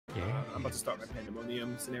Yeah. I'm about to start my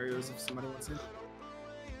pandemonium scenarios if somebody wants it.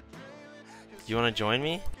 You wanna join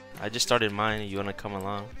me? I just started mine. You wanna come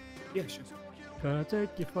along? Yeah, sure. Gonna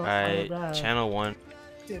take you for a Alright, ride. channel 1.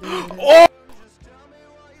 Oh! Oh!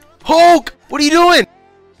 Hulk! What are you doing?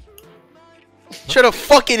 Should have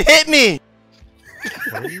fucking hit me!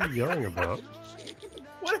 What are you yelling about?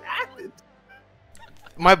 What happened?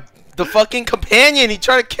 The fucking companion, he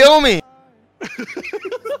tried to kill me!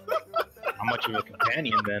 How much of a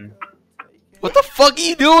companion then? What the fuck are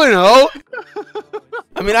you doing, ho?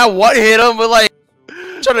 I mean, I one hit him, but like,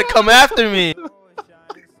 trying to come after me.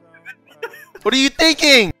 What are you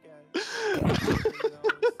thinking?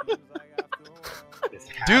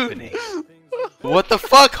 Dude, what the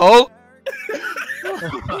fuck, ho?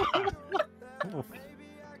 What?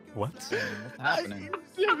 What's happening?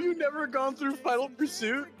 Have you never gone through Final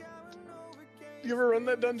Pursuit? You ever run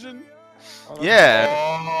that dungeon? Yeah.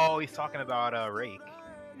 Oh, he's talking about Rake.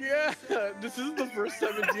 Yeah, this is the first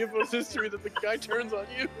time in DFO's history that the guy turns on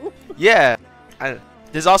you. Yeah.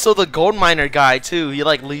 There's also the gold miner guy, too. He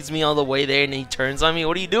like leads me all the way there and he turns on me.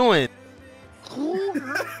 What are you doing? Who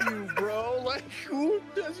hurt you, bro? Like, who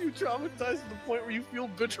does you traumatize to the point where you feel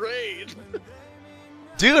betrayed?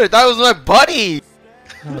 Dude, I thought it was my buddy.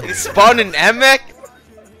 He spawned in Emek.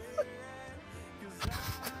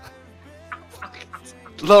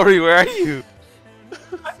 Lori, where are you?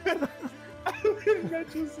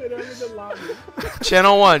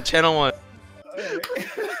 Channel 1, channel 1.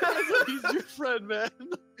 He's your friend, man.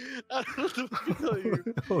 I don't know what to tell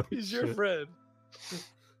you. Holy He's your shit. friend.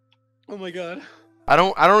 Oh my god. I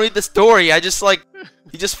don't read the story. I just like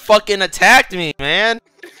he just fucking attacked me, man.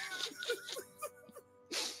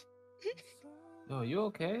 Yo, you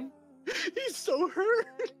okay? He's so hurt.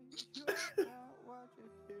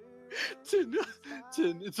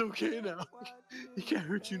 Tin, it's okay now. He can't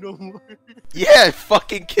hurt you no more. Yeah, I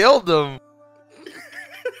fucking killed him.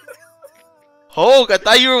 Hulk, I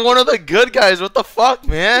thought you were one of the good guys. What the fuck,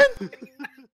 man?